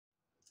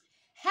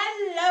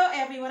Hello,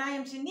 everyone. I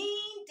am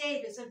Janine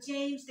Davis of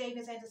James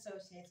Davis and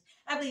Associates.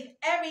 I believe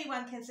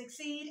everyone can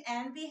succeed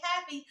and be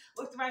happy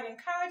with the right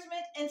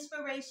encouragement,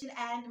 inspiration,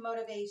 and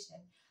motivation.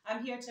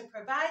 I'm here to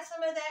provide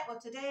some of that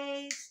with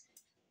today's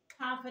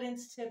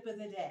confidence tip of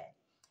the day.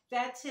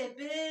 That tip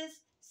is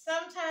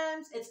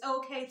sometimes it's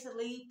okay to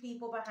leave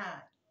people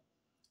behind.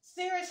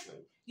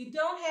 Seriously, you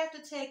don't have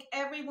to take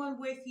everyone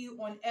with you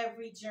on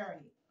every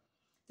journey.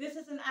 This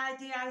is an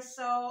idea I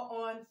saw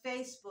on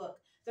Facebook.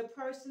 The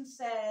person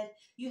said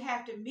you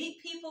have to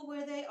meet people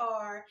where they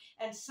are,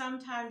 and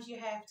sometimes you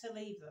have to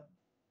leave them.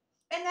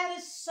 And that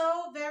is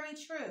so very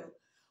true.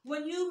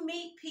 When you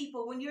meet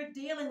people, when you're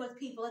dealing with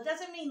people, it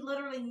doesn't mean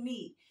literally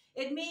meet.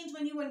 It means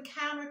when you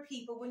encounter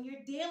people, when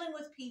you're dealing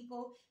with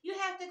people, you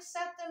have to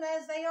accept them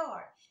as they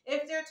are.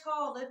 If they're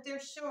tall, if they're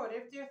short,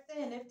 if they're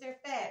thin, if they're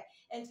fat,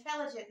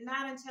 intelligent,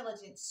 not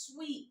intelligent,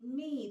 sweet,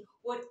 mean,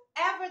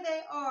 whatever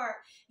they are,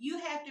 you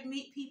have to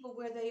meet people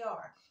where they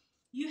are.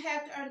 You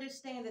have to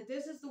understand that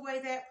this is the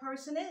way that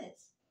person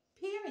is.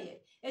 Period.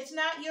 It's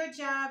not your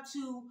job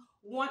to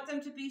want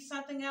them to be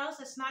something else.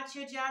 It's not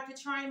your job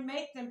to try and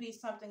make them be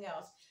something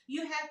else.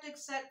 You have to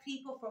accept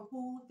people for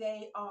who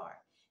they are.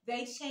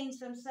 They change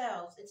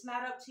themselves. It's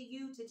not up to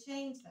you to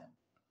change them.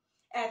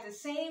 At the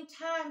same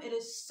time, it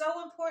is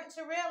so important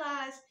to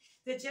realize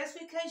that just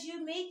because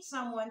you meet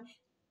someone,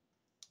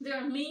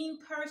 they're a mean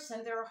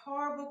person, they're a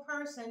horrible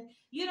person,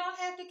 you don't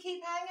have to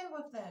keep hanging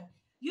with them.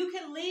 You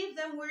can leave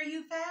them where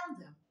you found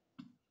them.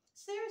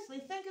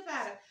 Seriously, think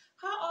about it.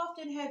 How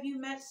often have you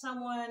met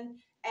someone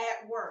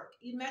at work?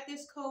 You met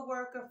this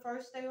coworker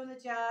first day on the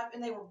job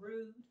and they were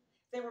rude,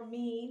 they were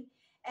mean,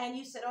 and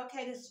you said,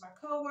 okay, this is my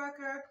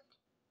coworker.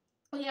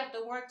 We have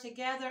to work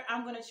together.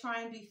 I'm going to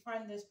try and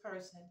befriend this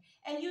person.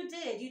 And you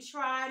did. You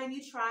tried and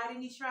you tried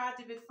and you tried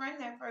to befriend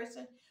that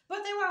person,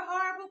 but they were a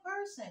horrible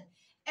person.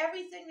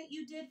 Everything that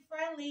you did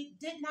friendly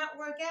did not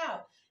work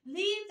out.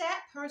 Leave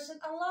that person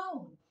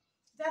alone.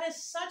 That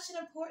is such an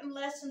important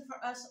lesson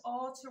for us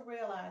all to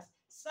realize.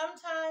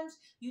 Sometimes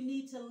you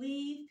need to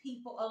leave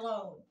people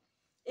alone.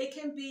 It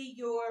can be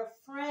your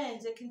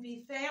friends, it can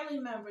be family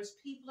members,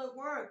 people at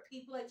work,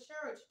 people at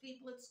church,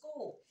 people at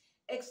school.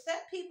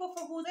 Accept people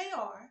for who they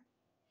are.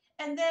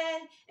 And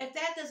then if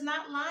that does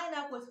not line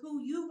up with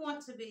who you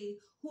want to be,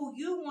 who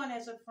you want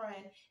as a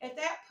friend, if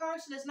that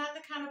person is not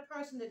the kind of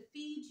person that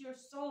feeds your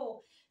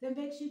soul, that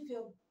makes you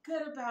feel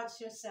good about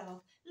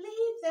yourself,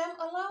 leave them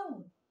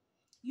alone.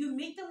 You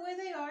meet them where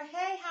they are.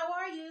 Hey, how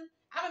are you?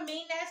 I'm a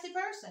mean, nasty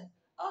person.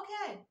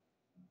 Okay,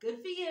 good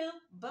for you.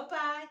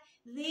 Bye-bye.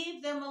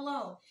 Leave them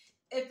alone.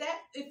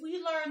 If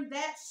we learn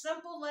that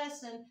simple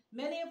lesson,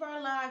 many of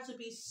our lives would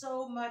be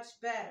so much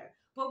better.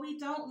 But we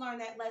don't learn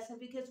that lesson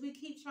because we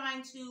keep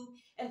trying to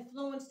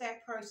influence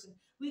that person.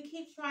 We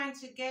keep trying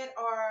to get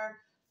our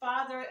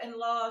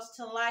father-in-laws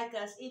to like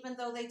us, even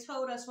though they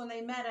told us when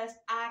they met us,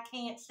 I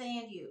can't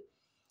stand you.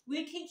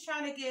 We keep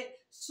trying to get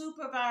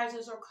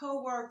supervisors or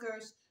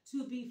coworkers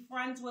to be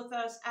friends with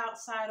us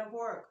outside of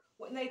work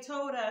when they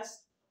told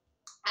us,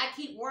 I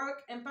keep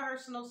work and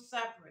personal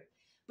separate.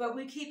 But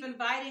we keep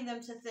inviting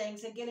them to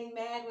things and getting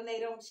mad when they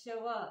don't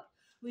show up.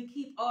 We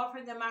keep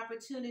offering them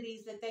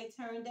opportunities that they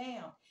turn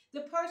down.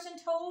 The person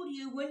told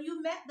you when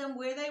you met them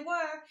where they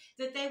were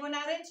that they were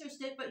not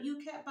interested, but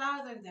you kept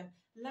bothering them.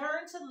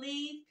 Learn to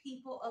leave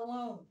people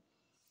alone.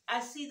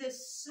 I see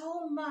this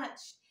so much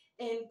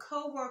in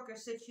coworker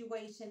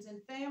situations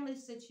and family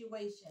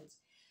situations.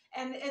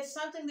 And it's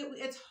something that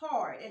it's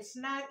hard. It's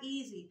not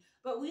easy.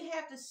 But we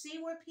have to see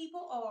where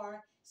people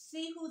are,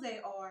 see who they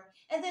are,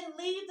 and then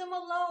leave them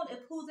alone if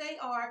who they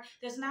are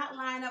does not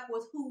line up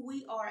with who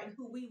we are and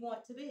who we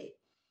want to be.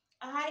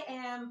 I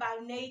am by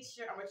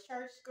nature, I'm a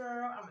church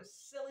girl, I'm a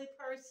silly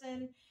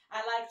person. I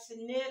like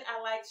to knit,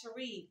 I like to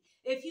read.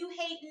 If you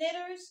hate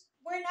knitters,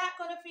 we're not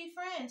going to be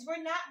friends.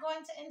 We're not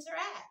going to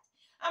interact.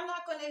 I'm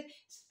not going to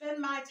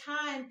spend my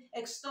time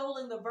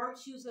extolling the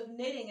virtues of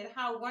knitting and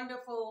how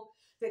wonderful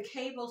the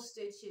cable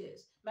stitch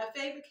is. My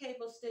favorite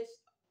cable stitch,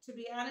 to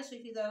be honest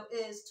with you though,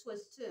 is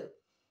twist two.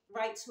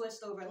 Right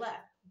twist over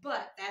left.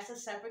 But that's a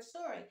separate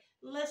story.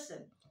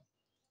 Listen,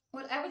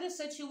 whatever the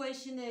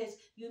situation is,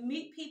 you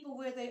meet people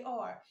where they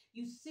are.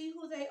 You see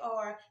who they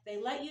are. They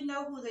let you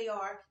know who they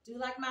are. Do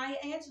like Maya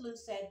Angelou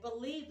said,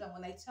 believe them.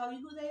 When they tell you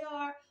who they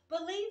are,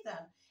 believe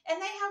them. And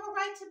they have a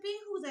right to be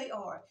who they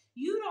are.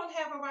 You don't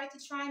have a right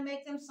to try and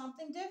make them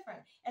something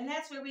different. And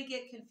that's where we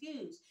get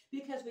confused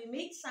because we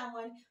meet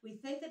someone, we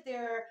think that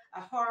they're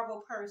a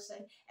horrible person,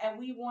 and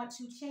we want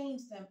to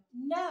change them.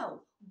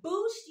 No.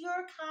 Boost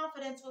your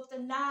confidence with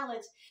the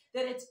knowledge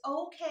that it's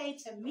okay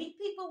to meet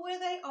people where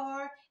they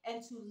are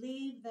and to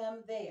leave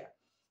them there.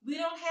 We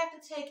don't have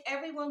to take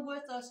everyone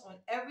with us on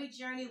every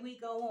journey we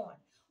go on.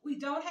 We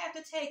don't have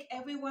to take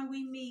everyone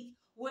we meet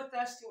with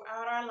us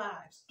throughout our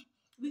lives.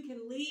 We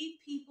can leave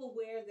people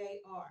where they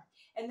are.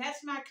 And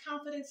that's my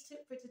confidence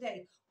tip for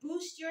today.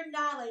 Boost your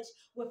knowledge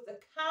with the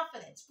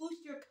confidence.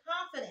 Boost your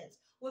confidence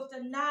with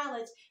the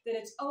knowledge that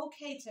it's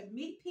okay to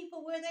meet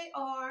people where they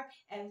are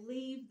and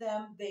leave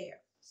them there.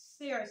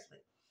 Seriously.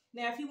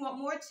 Now, if you want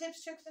more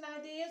tips, tricks, and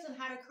ideas on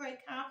how to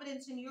create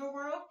confidence in your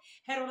world,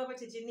 head on over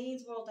to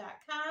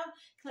Janine'sWorld.com.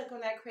 Click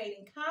on that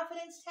Creating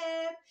Confidence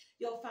tab.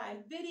 You'll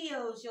find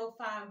videos, you'll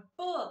find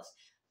books,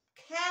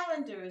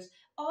 calendars,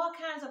 all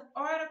kinds of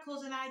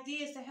articles and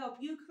ideas to help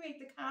you create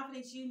the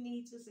confidence you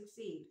need to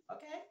succeed.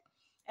 Okay?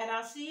 And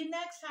I'll see you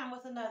next time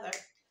with another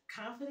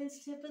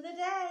confidence tip of the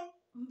day.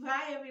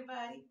 Bye,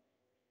 everybody.